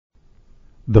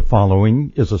The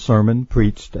following is a sermon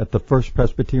preached at the First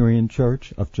Presbyterian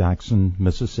Church of Jackson,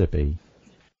 Mississippi.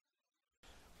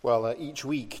 Well, each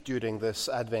week during this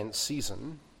Advent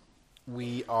season,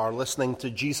 we are listening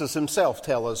to Jesus himself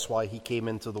tell us why he came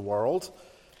into the world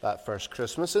that first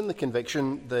Christmas, in the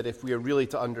conviction that if we are really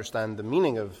to understand the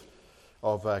meaning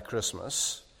of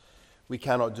Christmas, we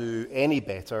cannot do any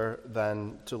better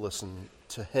than to listen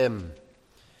to him.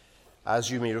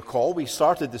 As you may recall, we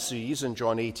started the series in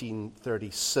John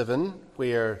 18:37,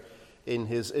 where in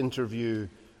his interview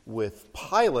with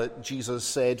Pilate, Jesus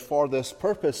said, "For this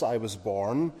purpose I was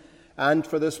born, and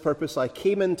for this purpose I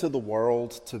came into the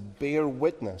world to bear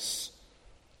witness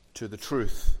to the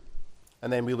truth."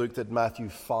 And then we looked at Matthew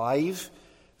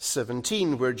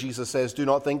 5:17, where Jesus says, "Do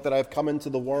not think that I have come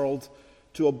into the world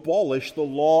to abolish the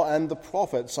law and the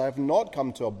prophets. I have not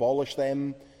come to abolish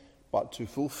them, but to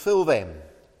fulfill them."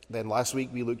 Then last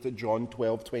week we looked at John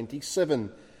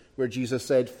 12:27, where Jesus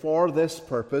said, "For this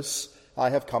purpose I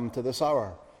have come to this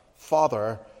hour.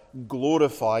 Father,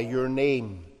 glorify your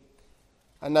name."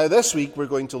 And now this week we're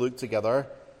going to look together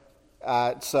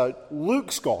at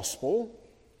Luke's Gospel,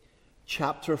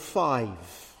 chapter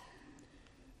 5,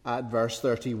 at verse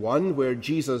 31, where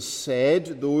Jesus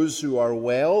said, "Those who are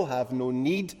well have no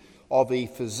need of a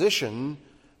physician,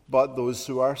 but those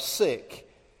who are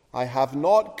sick. I have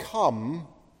not come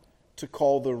to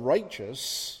call the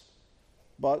righteous,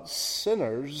 but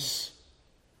sinners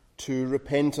to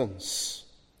repentance."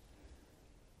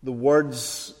 The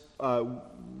words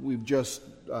we've just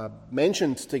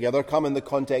mentioned together come in the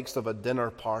context of a dinner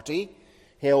party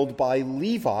held by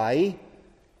Levi,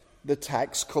 the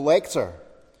tax collector,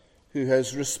 who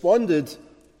has responded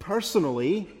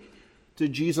personally to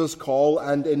Jesus' call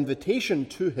and invitation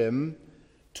to him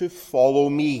to follow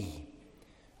me.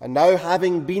 And now,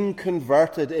 having been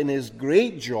converted in his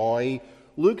great joy,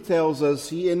 Luke tells us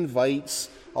he invites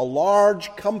a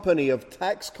large company of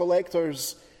tax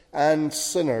collectors and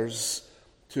sinners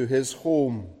to his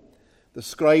home. The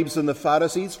scribes and the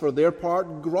Pharisees, for their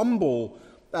part, grumble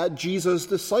at Jesus'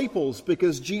 disciples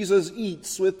because Jesus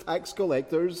eats with tax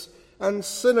collectors and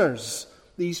sinners.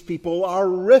 These people are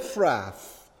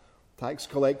riffraff. Tax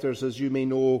collectors, as you may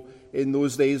know, in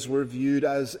those days were viewed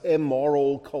as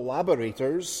immoral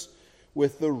collaborators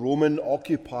with the Roman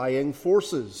occupying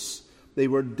forces. They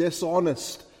were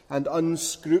dishonest and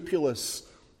unscrupulous,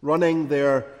 running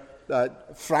their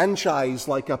franchise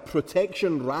like a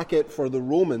protection racket for the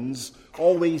Romans,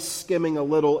 always skimming a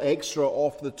little extra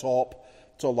off the top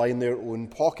to line their own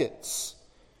pockets.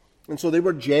 And so they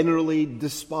were generally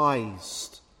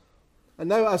despised. And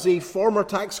now, as a former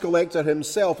tax collector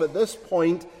himself, at this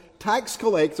point, tax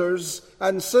collectors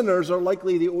and sinners are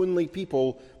likely the only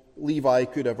people Levi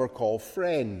could ever call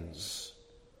friends.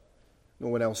 No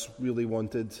one else really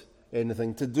wanted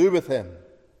anything to do with him.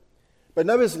 But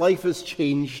now his life has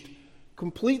changed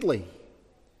completely.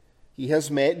 He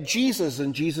has met Jesus,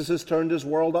 and Jesus has turned his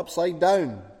world upside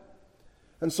down.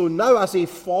 And so now, as a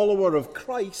follower of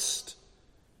Christ,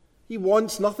 he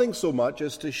wants nothing so much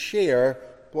as to share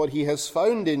what he has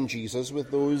found in Jesus with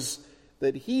those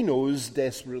that he knows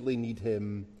desperately need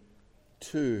him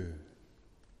too.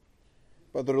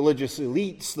 But the religious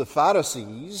elites, the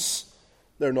Pharisees,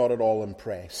 they're not at all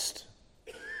impressed.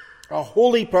 A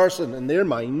holy person, in their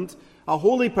mind, a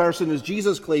holy person, as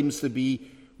Jesus claims to be,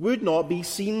 would not be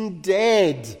seen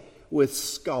dead with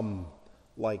scum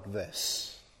like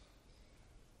this.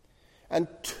 And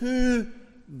to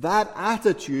that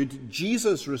attitude,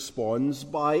 Jesus responds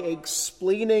by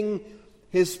explaining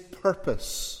his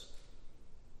purpose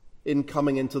in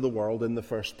coming into the world in the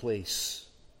first place.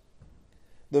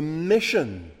 The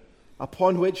mission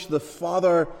upon which the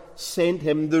Father sent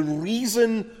him, the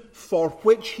reason for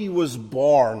which he was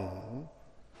born,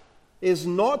 is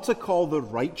not to call the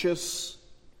righteous,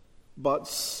 but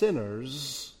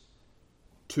sinners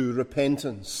to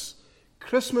repentance.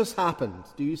 Christmas happened,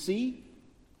 do you see?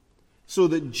 So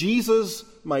that Jesus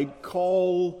might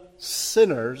call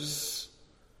sinners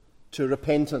to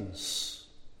repentance.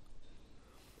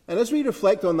 And as we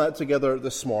reflect on that together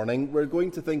this morning, we're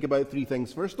going to think about three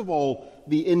things. First of all,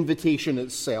 the invitation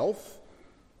itself,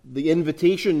 the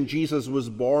invitation Jesus was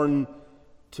born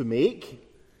to make.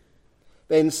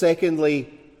 Then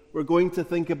secondly, we're going to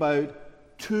think about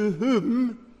to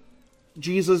whom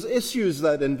Jesus issues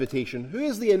that invitation. Who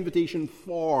is the invitation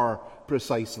for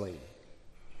precisely?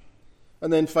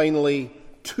 And then finally,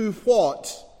 to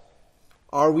what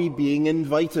are we being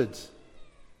invited?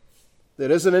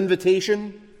 There is an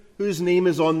invitation. Whose name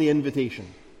is on the invitation?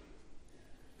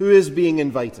 Who is being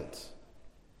invited?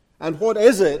 And what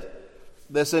is it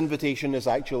this invitation is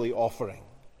actually offering?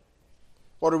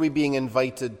 What are we being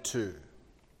invited to?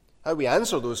 how we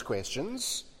answer those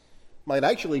questions might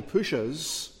actually push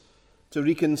us to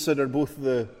reconsider both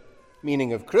the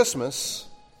meaning of Christmas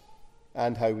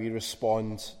and how we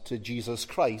respond to Jesus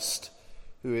Christ,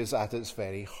 who is at its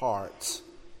very heart.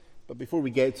 But before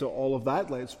we get to all of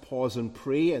that, let's pause and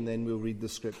pray, and then we'll read the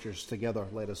scriptures together.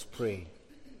 Let us pray.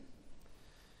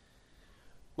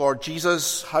 Lord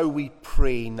Jesus, how we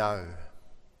pray now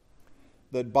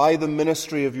that by the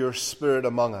ministry of your Spirit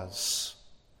among us,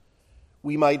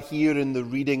 we might hear in the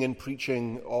reading and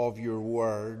preaching of your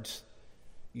word,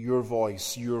 your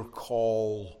voice, your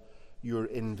call, your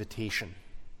invitation,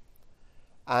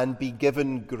 and be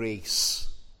given grace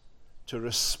to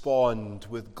respond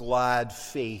with glad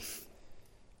faith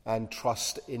and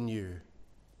trust in you,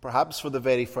 perhaps for the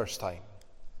very first time,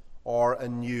 or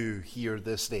anew here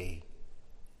this day.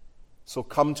 So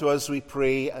come to us, we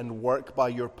pray, and work by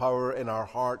your power in our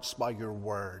hearts by your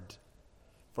word,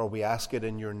 for we ask it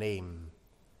in your name.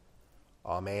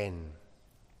 Amen.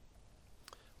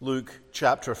 Luke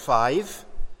chapter 5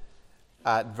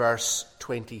 at verse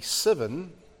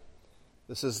 27.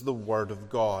 This is the word of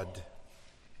God.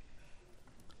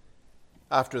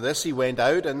 After this he went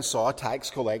out and saw a tax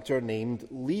collector named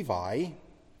Levi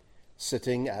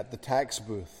sitting at the tax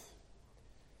booth.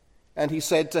 And he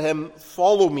said to him,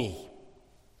 "Follow me."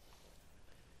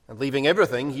 And leaving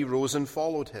everything, he rose and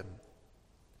followed him.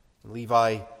 And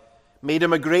Levi made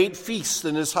him a great feast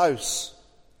in his house.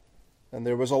 And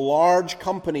there was a large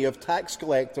company of tax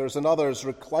collectors and others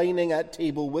reclining at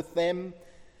table with them.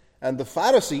 And the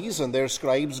Pharisees and their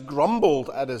scribes grumbled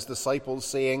at his disciples,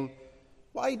 saying,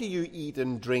 "Why do you eat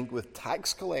and drink with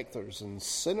tax collectors and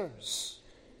sinners?"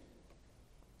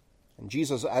 And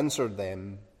Jesus answered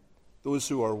them, "Those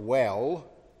who are well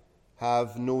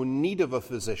have no need of a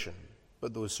physician,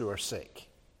 but those who are sick.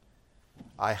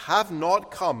 I have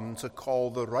not come to call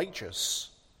the righteous,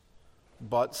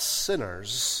 but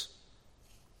sinners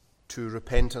to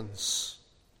repentance."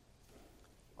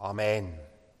 Amen.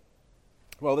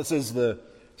 Well, this is the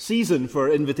season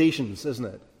for invitations, isn't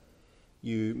it?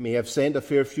 You may have sent a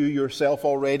fair few yourself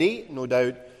already. No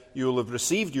doubt you'll have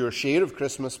received your share of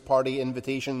Christmas party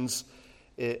invitations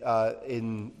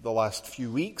in the last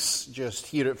few weeks. Just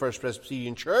here at First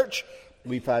Presbyterian Church,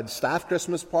 we've had staff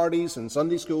Christmas parties and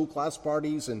Sunday school class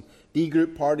parties and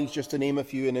D-group parties, just to name a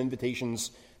few, and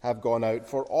invitations have gone out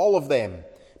for all of them.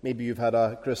 Maybe you've had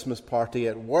a Christmas party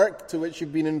at work to which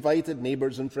you've been invited.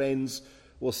 Neighbours and friends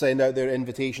will send out their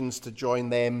invitations to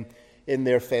join them in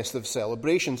their festive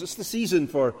celebrations. It's the season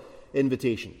for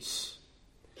invitations.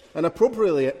 And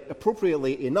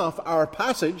appropriately enough, our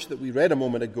passage that we read a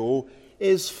moment ago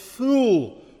is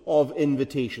full of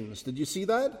invitations. Did you see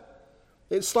that?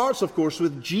 It starts, of course,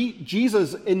 with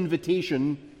Jesus'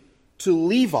 invitation to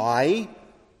Levi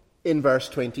in verse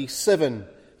 27.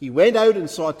 He went out and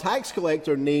saw a tax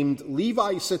collector named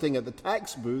Levi sitting at the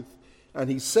tax booth, and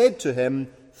he said to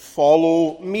him,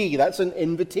 "Follow me." That's an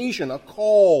invitation, a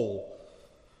call.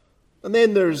 And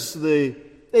then there's the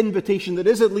invitation that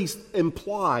is at least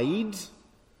implied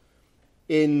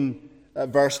in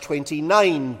verse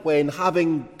 29, when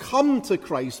having come to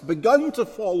Christ, begun to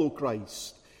follow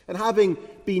Christ, and having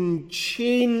been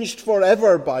changed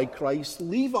forever by Christ,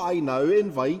 Levi now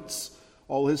invites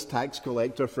all his tax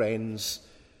collector friends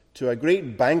to a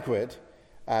great banquet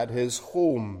at his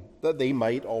home, that they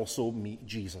might also meet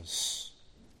Jesus.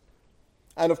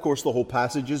 And of course, the whole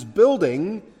passage is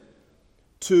building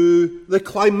to the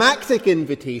climactic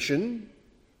invitation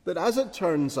that, as it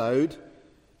turns out,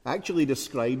 actually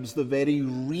describes the very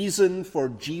reason for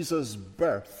Jesus'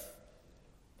 birth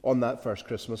on that first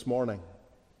Christmas morning.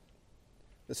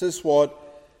 This is what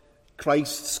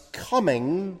Christ's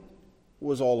coming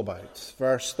was all about.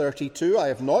 Verse 32, "I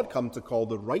have not come to call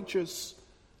the righteous,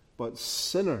 but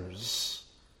sinners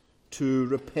to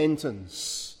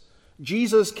repentance."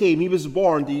 Jesus came, he was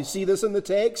born, do you see this in the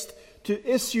text? To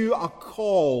issue a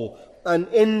call, an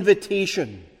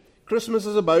invitation. Christmas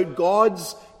is about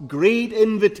God's great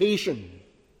invitation.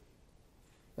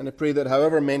 And I pray that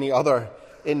however many other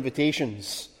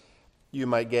invitations you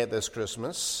might get this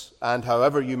Christmas, and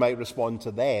however you might respond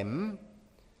to them,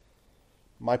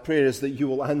 my prayer is that you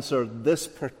will answer this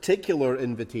particular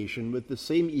invitation with the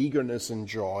same eagerness and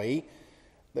joy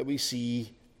that we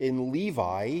see in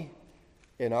Levi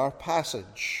in our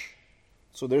passage.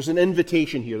 So there's an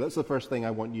invitation here. That's the first thing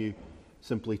I want you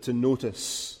simply to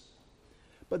notice.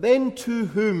 But then, to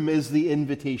whom is the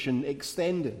invitation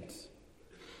extended?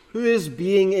 Who is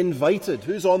being invited?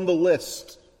 Who's on the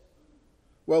list?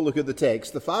 Well, look at the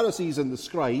text. The Pharisees and the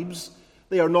scribes,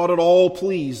 they are not at all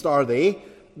pleased, are they,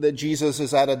 that Jesus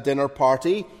is at a dinner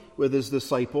party with his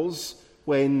disciples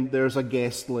when there's a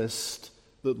guest list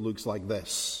that looks like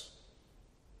this.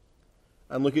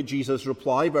 And look at Jesus'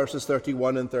 reply, verses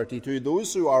 31 and 32.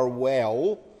 Those who are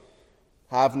well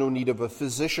have no need of a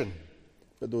physician,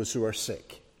 but those who are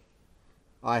sick.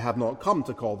 I have not come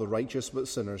to call the righteous, but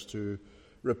sinners to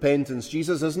repentance.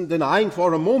 Jesus isn't denying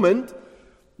for a moment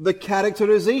the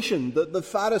characterization that the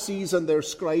Pharisees and their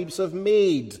scribes have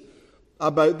made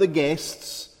about the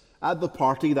guests at the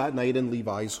party that night in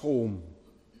Levi's home.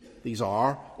 These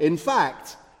are, in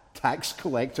fact, tax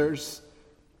collectors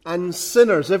and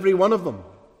sinners, every one of them.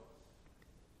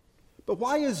 But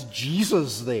why is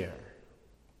Jesus there?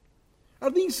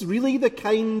 Are these really the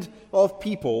kind of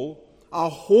people a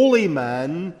holy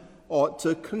man ought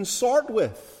to consort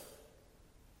with?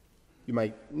 You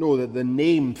might know that the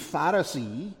name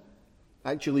Pharisee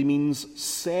actually means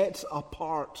set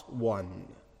apart one.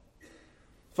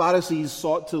 Pharisees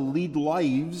sought to lead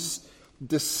lives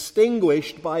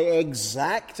distinguished by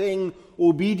exacting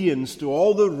obedience to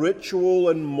all the ritual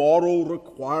and moral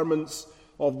requirements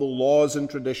of the laws and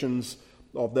traditions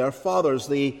of their fathers.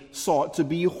 They sought to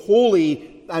be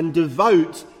holy and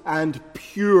devout and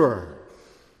pure.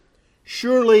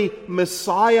 Surely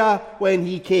Messiah, when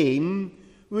he came,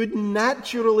 would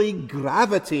naturally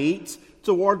gravitate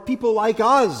toward people like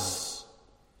us,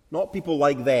 not people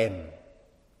like them.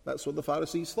 That's what the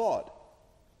Pharisees thought.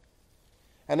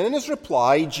 And in his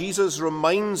reply, Jesus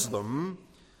reminds them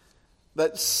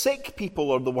that sick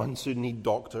people are the ones who need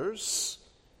doctors,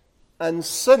 and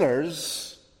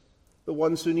sinners, the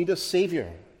ones who need a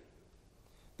Savior.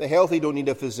 The healthy don't need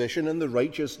a physician, and the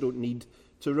righteous don't need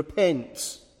to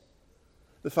repent.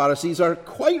 The Pharisees are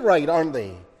quite right, aren't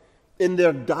they, in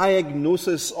their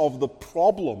diagnosis of the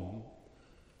problem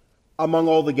among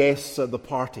all the guests at the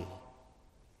party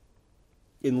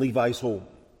in Levi's home.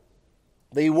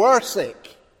 They were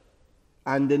sick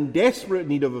and in desperate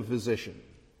need of a physician.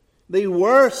 They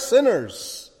were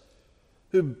sinners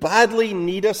who badly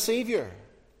need a Savior.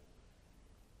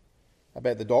 I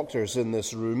bet the doctors in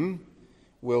this room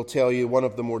will tell you one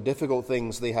of the more difficult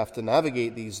things they have to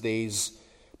navigate these days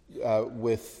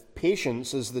with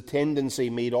patients is the tendency,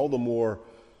 made all the more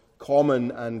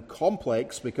common and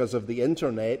complex because of the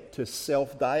internet, to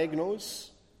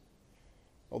self-diagnose.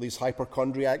 All these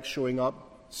hypochondriacs showing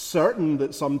up, certain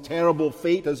that some terrible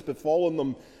fate has befallen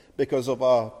them because of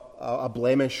a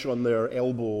blemish on their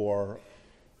elbow or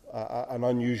an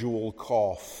unusual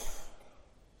cough.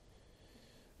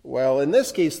 Well, in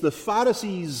this case, the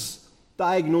Pharisees'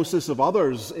 diagnosis of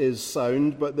others is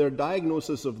sound, but their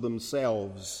diagnosis of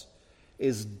themselves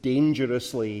is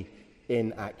dangerously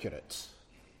inaccurate.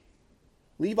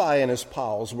 Levi and his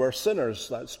pals were sinners,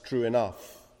 that's true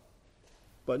enough,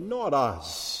 but not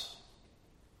us.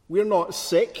 We're not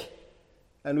sick,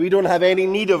 and we don't have any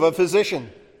need of a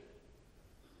physician.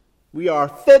 We are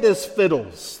fit as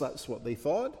fiddles, that's what they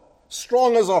thought.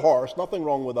 Strong as a horse, nothing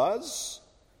wrong with us.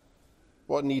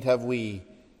 What need have we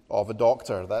of a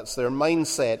doctor? That's their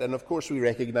mindset. And of course we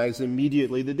recognize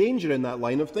immediately the danger in that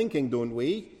line of thinking, don't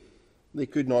we? They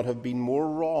could not have been more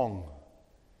wrong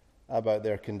about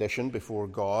their condition before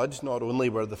God. Not only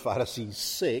were the Pharisees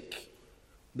sick,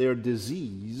 their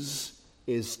disease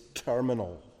is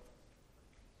terminal.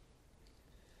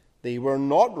 They were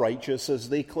not righteous as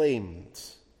they claimed.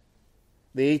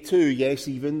 They too, yes,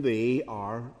 even they,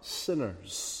 are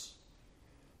sinners.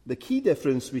 The key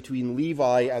difference between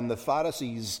Levi and the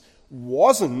Pharisees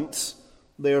wasn't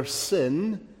their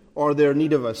sin or their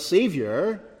need of a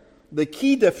Savior. The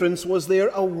key difference was their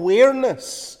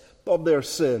awareness of their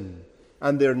sin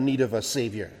and their need of a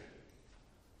Savior.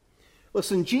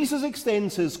 Listen, Jesus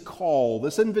extends his call,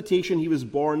 this invitation he was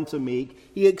born to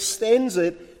make, he extends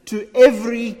it to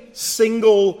every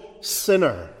single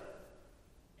sinner.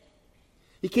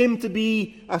 He came to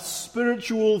be a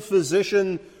spiritual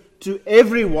physician to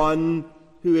everyone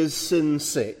who is sin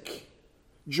sick.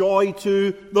 Joy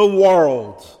to the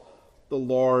world. The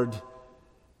Lord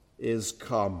is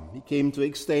come. He came to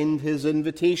extend his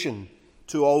invitation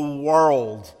to a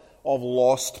world of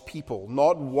lost people.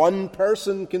 Not one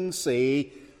person can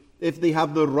say, if they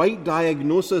have the right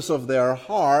diagnosis of their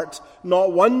heart,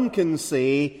 not one can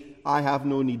say, I have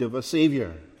no need of a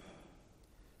Savior.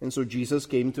 And so Jesus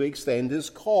came to extend his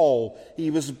call.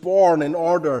 He was born in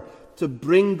order to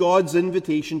bring God's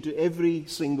invitation to every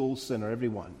single sinner,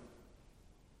 everyone.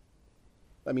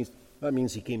 That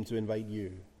means he came to invite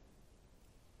you.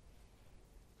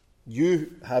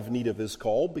 You have need of his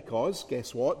call because,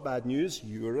 guess what? Bad news,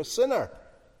 you're a sinner.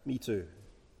 Me too.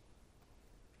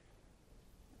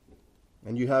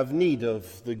 And you have need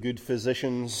of the good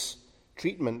physician's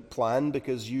treatment plan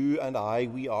because you and I,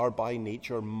 we are by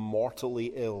nature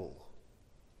mortally ill.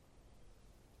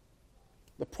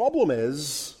 The problem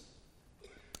is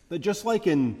that just like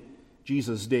in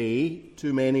Jesus' day,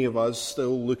 too many of us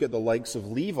still look at the likes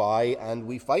of Levi and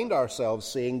we find ourselves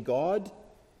saying, God,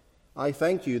 I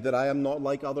thank you that I am not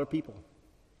like other people,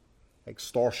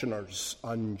 extortioners,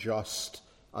 unjust,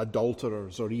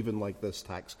 adulterers, or even like this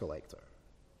tax collector.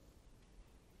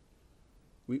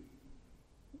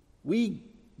 We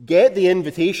get the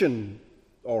invitation,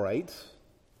 all right,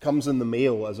 comes in the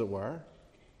mail, as it were.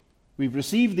 We've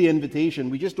received the invitation,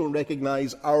 we just don't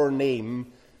recognize our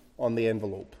name on the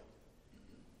envelope.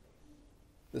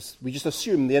 We just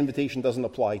assume the invitation doesn't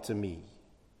apply to me.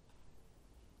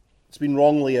 It's been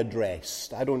wrongly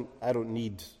addressed. I don't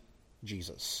need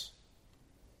Jesus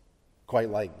quite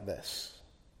like this.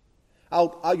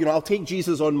 I'll take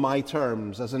Jesus on my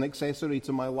terms as an accessory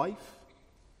to my life,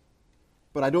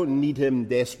 but I don't need him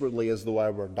desperately as though I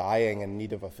were dying in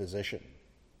need of a physician.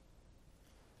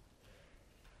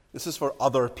 This is for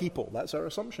other people. That's our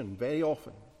assumption very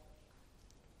often.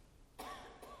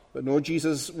 But no,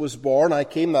 Jesus was born. I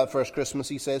came that first Christmas,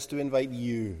 he says, to invite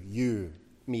you,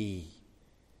 me.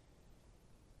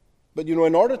 But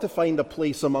in order to find a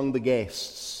place among the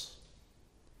guests,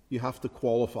 you have to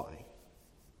qualify.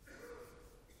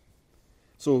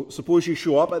 So suppose you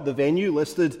show up at the venue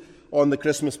listed on the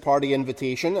Christmas party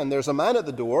invitation, and there's a man at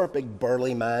the door, a big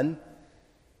burly man,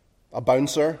 a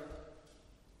bouncer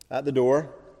at the door,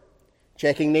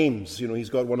 checking names. He's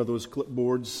got one of those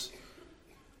clipboards,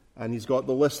 and he's got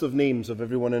the list of names of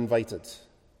everyone invited.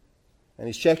 And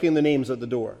he's checking the names at the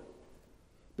door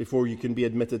before you can be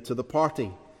admitted to the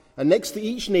party. And next to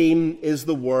each name is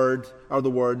the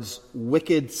words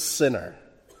wicked sinner.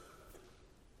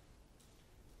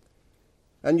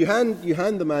 And you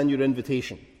hand the man your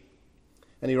invitation.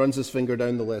 And he runs his finger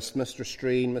down the list. Mr.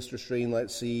 Strain,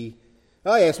 let's see.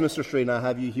 Ah, yes, Mr. Strain, I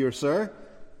have you here, sir.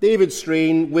 David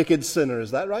Strain, wicked sinner, is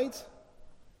that right?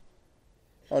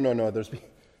 Oh, no, there's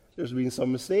been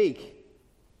some mistake.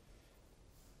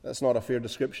 That's not a fair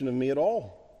description of me at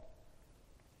all.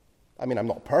 I mean, I'm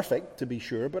not perfect, to be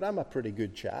sure, but I'm a pretty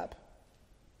good chap.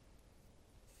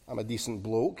 I'm a decent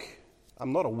bloke.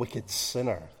 I'm not a wicked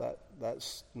sinner.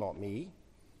 That's not me.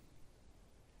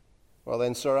 Well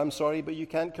then, sir, I'm sorry, but you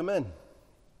can't come in.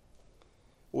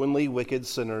 Only wicked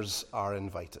sinners are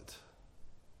invited.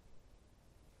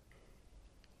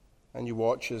 And you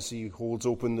watch as he holds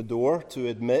open the door to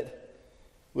admit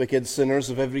wicked sinners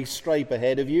of every stripe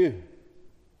ahead of you.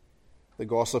 The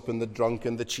gossip and the drunk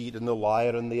and the cheat and the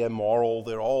liar and the immoral,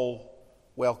 they're all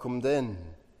welcomed in.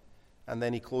 And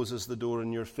then he closes the door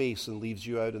in your face and leaves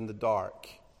you out in the dark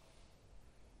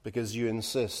because you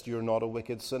insist you're not a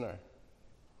wicked sinner.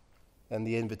 And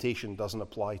the invitation doesn't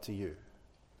apply to you.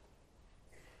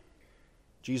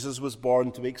 Jesus was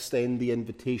born to extend the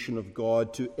invitation of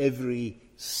God to every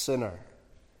sinner,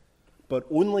 but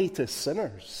only to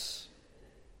sinners.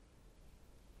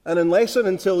 And unless and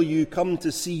until you come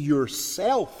to see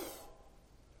yourself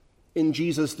in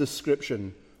Jesus'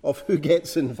 description of who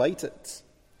gets invited,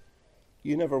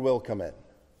 you never will come in.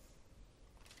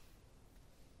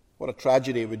 What a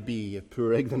tragedy it would be if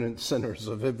poor ignorant sinners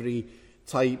of every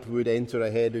type would enter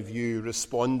ahead of you,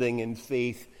 responding in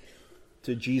faith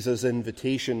to Jesus'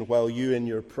 invitation, while you in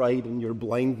your pride and your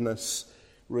blindness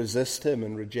resist him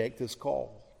and reject his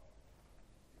call.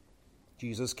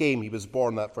 Jesus came, he was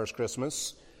born that first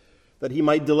Christmas, that he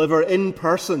might deliver in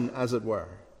person, as it were,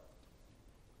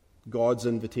 God's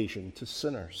invitation to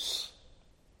sinners.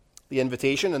 The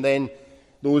invitation, and then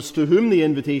those to whom the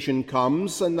invitation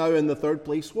comes, and now in the third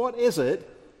place, what is it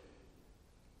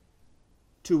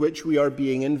to which we are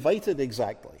being invited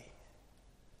exactly?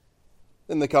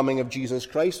 In the coming of Jesus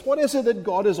Christ, what is it that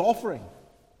God is offering?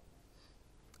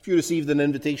 If you received an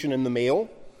invitation in the mail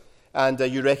and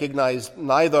you recognized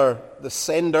neither the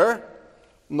sender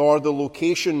nor the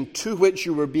location to which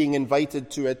you were being invited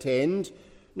to attend,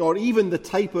 nor even the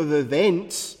type of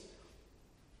event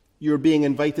you're being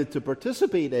invited to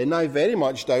participate in, I very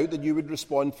much doubt that you would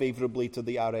respond favorably to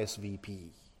the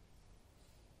RSVP.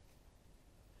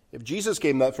 If Jesus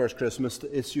came that first Christmas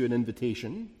to issue an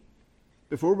invitation,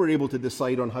 before we're able to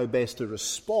decide on how best to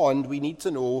respond, we need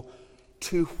to know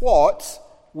to what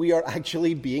we are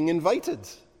actually being invited.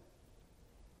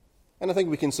 And I think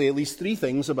we can say at least three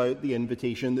things about the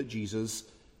invitation that Jesus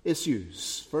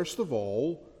issues. First of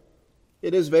all,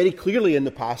 it is very clearly in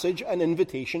the passage an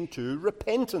invitation to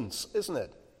repentance, isn't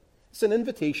it? It's an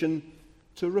invitation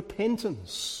to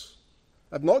repentance.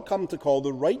 I've not come to call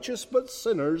the righteous but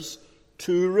sinners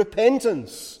to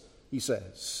repentance, he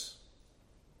says.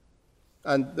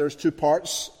 And there's two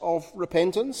parts of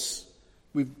repentance.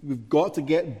 We've got to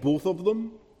get both of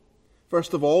them.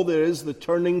 First of all, there is the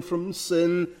turning from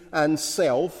sin and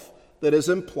self that is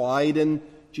implied in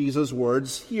Jesus'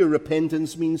 words here.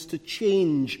 Repentance means to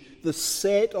change the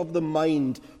set of the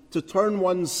mind, to turn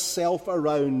one's self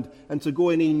around and to go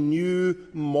in a new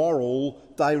moral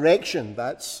direction.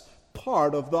 That's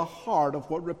part of the heart of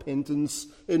what repentance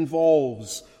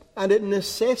involves. And it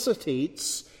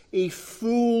necessitates a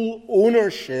full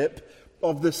ownership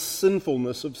of the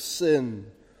sinfulness of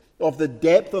sin, of the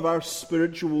depth of our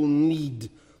spiritual need,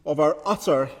 of our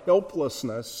utter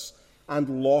helplessness and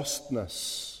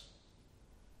lostness.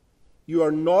 You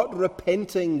are not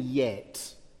repenting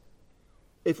yet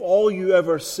if all you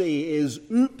ever say is,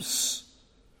 oops,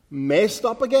 messed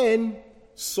up again,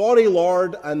 sorry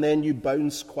Lord, and then you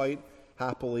bounce quite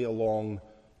happily along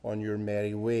on your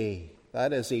merry way.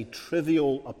 That is a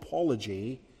trivial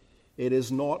apology. It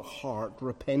is not heart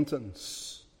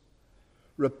repentance.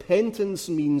 Repentance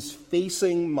means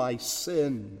facing my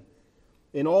sin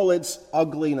in all its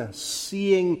ugliness,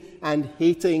 seeing and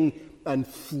hating and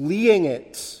fleeing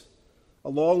it,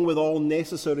 along with all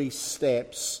necessary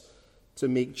steps to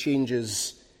make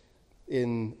changes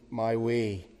in my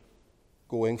way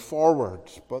going forward.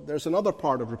 But there's another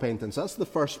part of repentance. That's the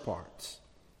first part,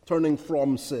 turning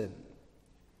from sin.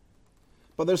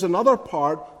 But there's another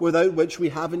part without which we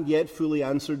haven't yet fully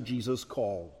answered Jesus'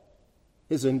 call,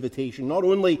 his invitation. Not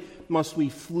only must we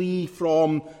flee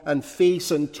from and face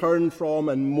and turn from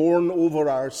and mourn over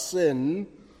our sin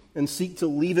and seek to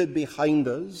leave it behind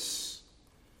us,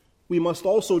 we must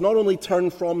also not only turn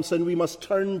from sin, we must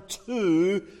turn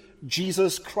to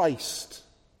Jesus Christ.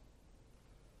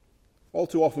 All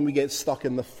too often we get stuck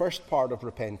in the first part of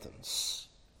repentance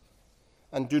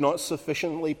and do not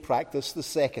sufficiently practice the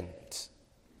second,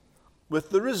 with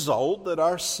the result that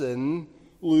our sin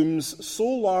looms so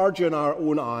large in our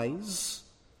own eyes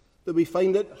that we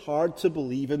find it hard to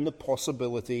believe in the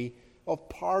possibility of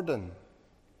pardon.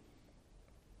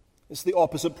 It's the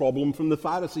opposite problem from the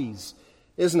Pharisees,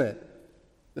 isn't it?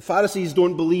 The Pharisees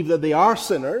don't believe that they are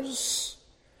sinners,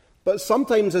 but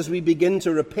sometimes as we begin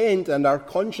to repent and our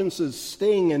consciences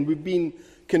sting and we've been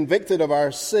convicted of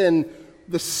our sin,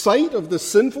 the sight of the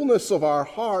sinfulness of our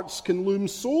hearts can loom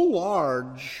so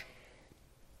large,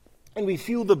 and we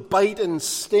feel the bite and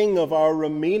sting of our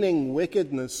remaining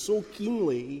wickedness so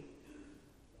keenly,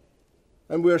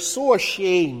 and we're so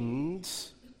ashamed,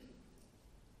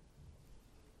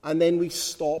 and then we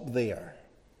stop there.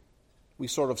 We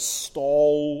sort of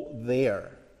stall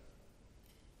there.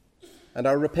 And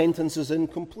our repentance is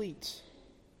incomplete.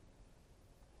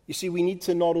 You see, we need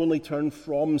to not only turn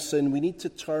from sin, we need to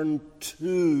turn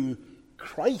to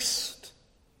Christ.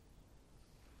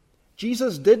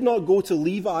 Jesus did not go to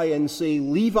Levi and say,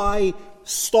 Levi,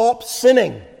 stop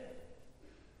sinning.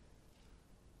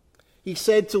 He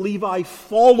said to Levi,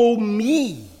 follow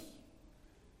me.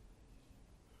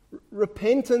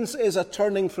 Repentance is a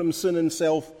turning from sin and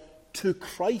self to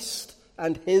Christ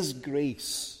and his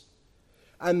grace,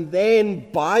 and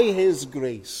then by his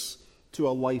grace to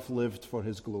a life lived for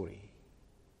his glory.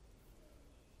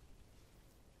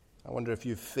 I wonder if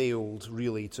you've failed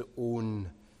really to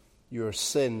own your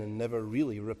sin and never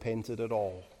really repented at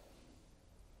all.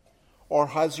 Or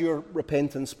has your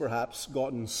repentance perhaps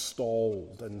gotten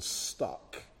stalled and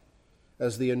stuck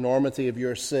as the enormity of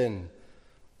your sin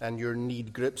and your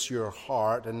need grips your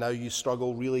heart, and now you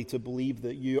struggle really to believe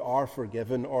that you are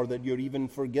forgiven or that you're even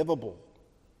forgivable?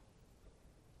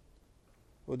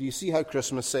 Well, do you see how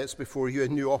Christmas sets before you a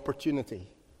new opportunity?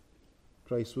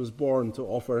 Christ was born to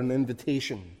offer an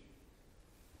invitation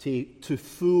to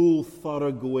full,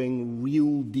 thoroughgoing,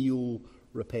 real-deal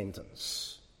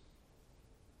repentance.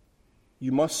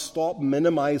 You must stop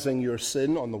minimizing your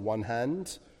sin on the one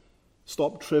hand,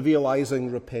 stop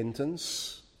trivializing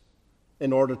repentance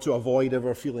in order to avoid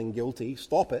ever feeling guilty.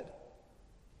 Stop it.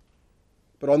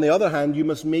 But on the other hand, you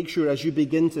must make sure as you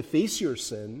begin to face your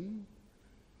sin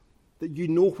that you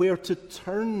know where to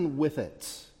turn with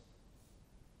it.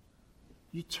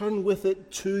 You turn with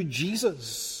it to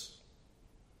Jesus,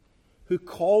 who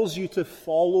calls you to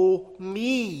follow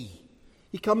me.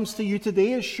 He comes to you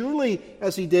today as surely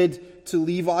as he did to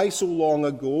Levi so long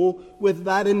ago with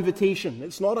that invitation.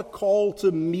 It's not a call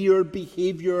to mere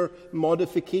behavior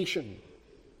modification.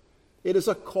 It is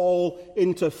a call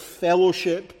into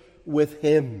fellowship with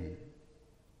him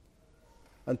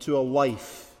and to a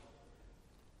life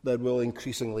that will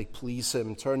increasingly please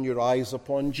him. Turn your eyes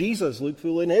upon Jesus. Look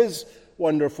full in his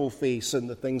wonderful face, and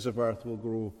the things of earth will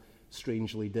grow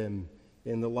strangely dim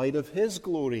in the light of his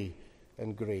glory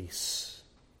and grace.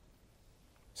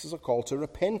 This is a call to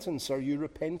repentance. Are you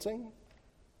repenting?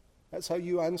 That's how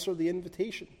you answer the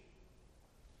invitation.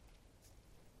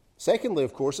 Secondly,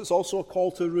 of course, it's also a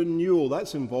call to renewal.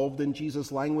 That's involved in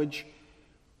Jesus' language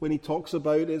when he talks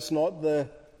about it's not the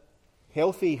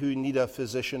healthy who need a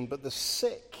physician, but the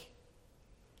sick.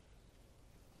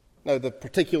 Now, the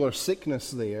particular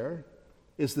sickness there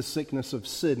is the sickness of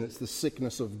sin. It's the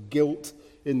sickness of guilt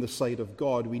in the sight of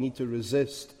God. We need to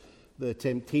resist the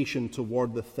temptation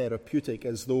toward the therapeutic,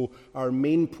 as though our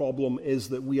main problem is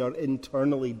that we are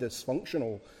internally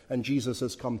dysfunctional and Jesus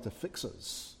has come to fix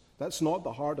us. That's not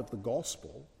the heart of the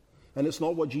gospel, and it's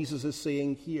not what Jesus is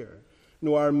saying here.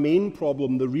 No, our main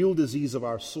problem, the real disease of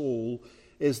our soul,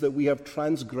 is that we have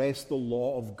transgressed the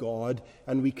law of God,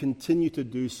 and we continue to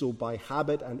do so by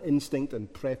habit and instinct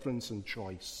and preference and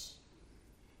choice.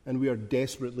 And we are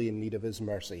desperately in need of his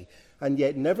mercy. And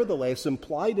yet, nevertheless,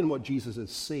 implied in what Jesus is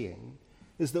saying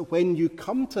is that when you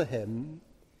come to him,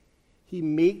 he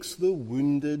makes the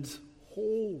wounded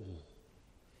whole.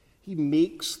 He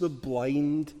makes the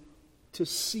blind to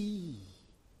see.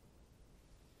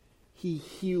 He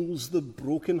heals the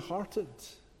brokenhearted.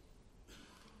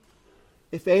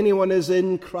 If anyone is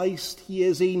in Christ, he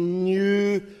is a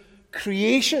new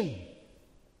creation.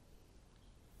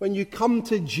 When you come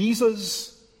to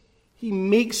Jesus, he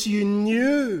makes you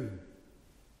new.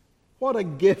 What a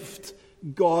gift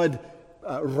God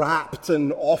wrapped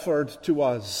and offered to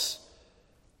us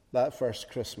that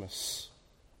first Christmas.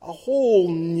 A whole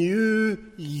new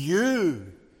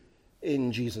you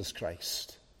in Jesus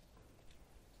Christ.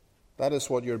 That is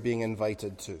what you're being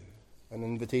invited to. An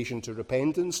invitation to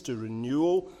repentance, to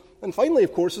renewal. And finally,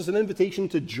 of course, is an invitation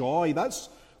to joy. That's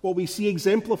what we see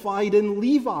exemplified in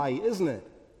Levi, isn't it?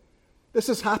 This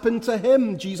has happened to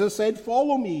him. Jesus said,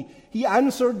 "Follow me." He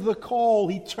answered the call.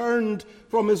 He turned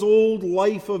from his old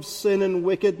life of sin and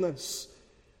wickedness.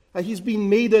 And he's been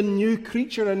made a new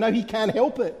creature, and now he can't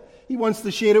help it. He wants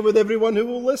to share it with everyone who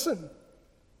will listen.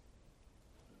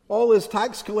 All his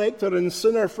tax collector and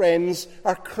sinner friends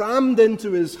are crammed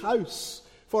into his house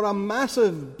for a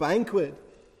massive banquet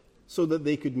so that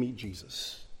they could meet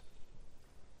Jesus.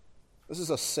 This is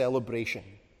a celebration,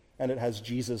 and it has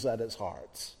Jesus at its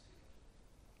heart.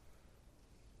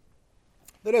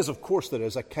 There is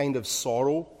a kind of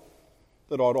sorrow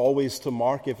that ought always to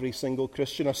mark every single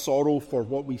Christian, a sorrow for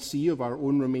what we see of our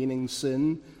own remaining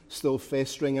sin still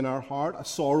festering in our heart, a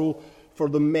sorrow for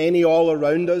the many all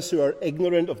around us who are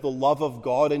ignorant of the love of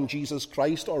God in Jesus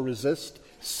Christ or resist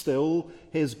still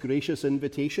his gracious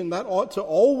invitation. That ought to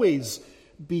always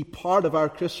be part of our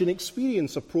Christian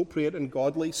experience, appropriate and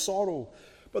godly sorrow.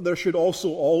 But there should also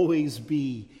always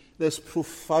be this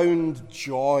profound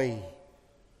joy,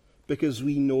 because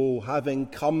we know, having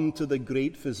come to the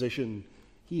great physician,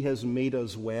 he has made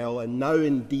us well, and now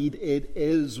indeed it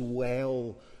is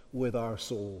well with our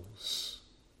souls.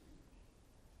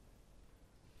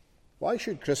 Why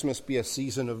should Christmas be a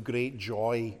season of great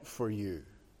joy for you?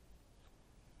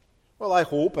 Well, I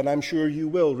hope, and I'm sure you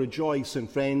will, rejoice in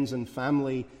friends and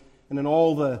family and in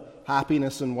all the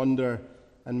happiness and wonder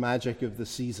and magic of the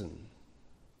season.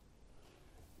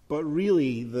 But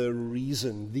really, the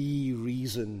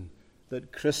reason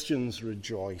that Christians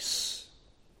rejoice,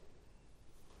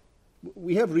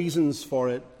 we have reasons for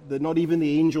it that not even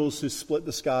the angels who split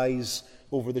the skies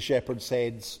over the shepherds'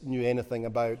 heads knew anything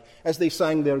about. As they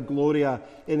sang their Gloria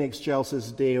in excelsis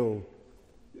Deo,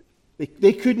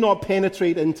 they could not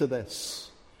penetrate into this.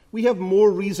 We have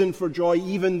more reason for joy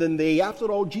even than they.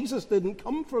 After all, Jesus didn't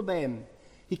come for them.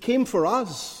 He came for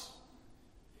us.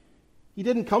 He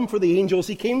didn't come for the angels.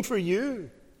 He came for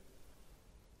you.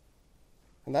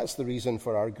 And that's the reason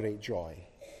for our great joy.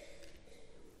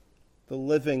 The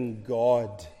living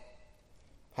God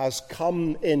has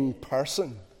come in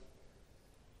person,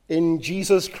 in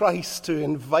Jesus Christ, to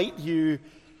invite you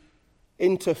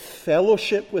into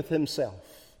fellowship with himself.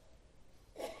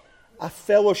 A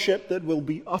fellowship that will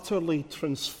be utterly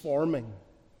transforming.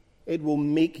 It will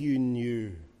make you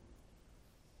new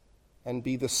and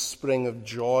be the spring of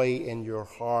joy in your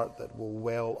heart that will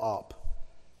well up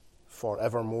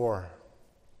forevermore.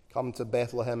 Come to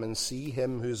Bethlehem and see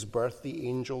him whose birth the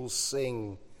angels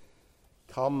sing.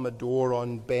 Come, adore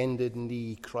on bended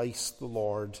knee Christ the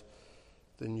Lord,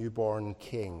 the newborn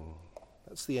King.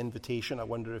 That's the invitation. I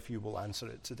wonder if you will answer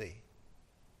it today.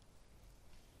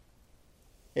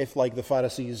 If, like the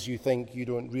Pharisees, you think you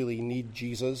don't really need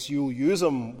Jesus, you'll use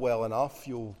him well enough.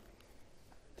 You'll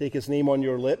take his name on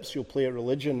your lips. You'll play at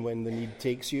religion when the need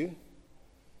takes you.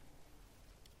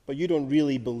 But you don't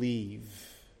really believe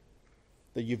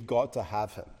that you've got to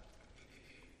have him.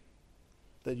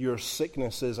 That your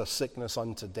sickness is a sickness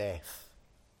unto death.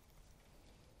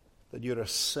 That you're a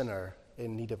sinner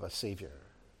in need of a Savior.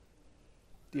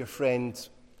 Dear friend,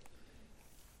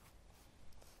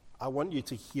 I want you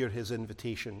to hear his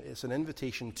invitation. It's an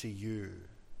invitation to you.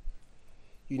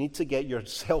 You need to get your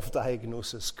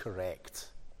self-diagnosis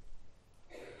correct.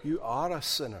 You are a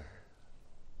sinner.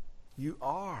 You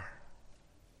are.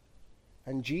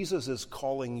 And Jesus is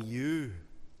calling you.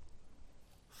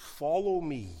 Follow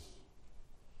me.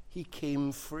 He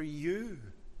came for you.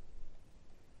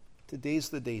 Today's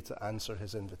the day to answer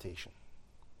his invitation.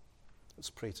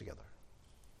 Let's pray together.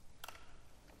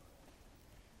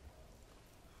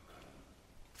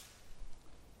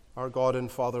 Our God and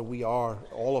Father, we are,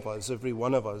 all of us, every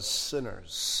one of us,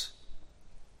 sinners.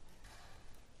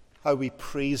 How we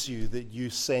praise you that you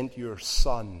sent your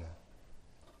Son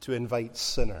to invite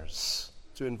sinners,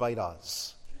 to invite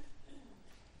us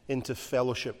into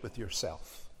fellowship with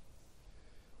yourself.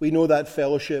 We know that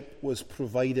fellowship was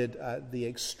provided at the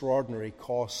extraordinary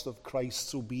cost of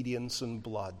Christ's obedience and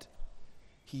blood.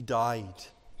 He died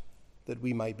that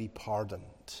we might be pardoned.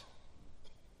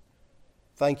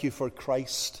 Thank you for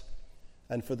Christ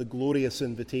and for the glorious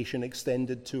invitation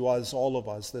extended to us, all of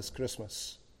us, this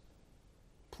Christmas.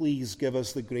 Please give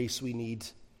us the grace we need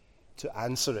to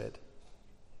answer it,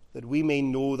 that we may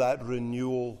know that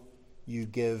renewal you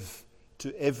give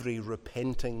to every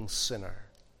repenting sinner,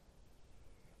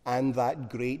 and that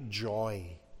great joy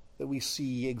that we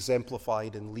see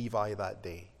exemplified in Levi that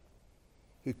day,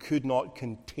 who could not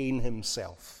contain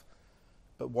himself,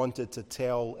 but wanted to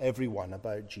tell everyone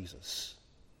about Jesus.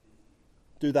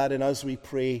 Do that in us, we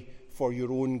pray, for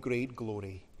your own great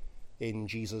glory. In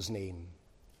Jesus' name,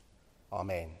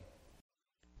 amen.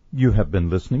 You have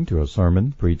been listening to a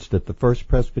sermon preached at the First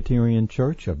Presbyterian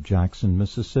Church of Jackson,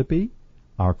 Mississippi.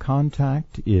 Our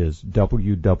contact is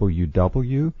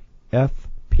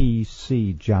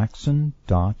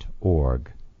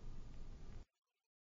www.fpcjackson.org.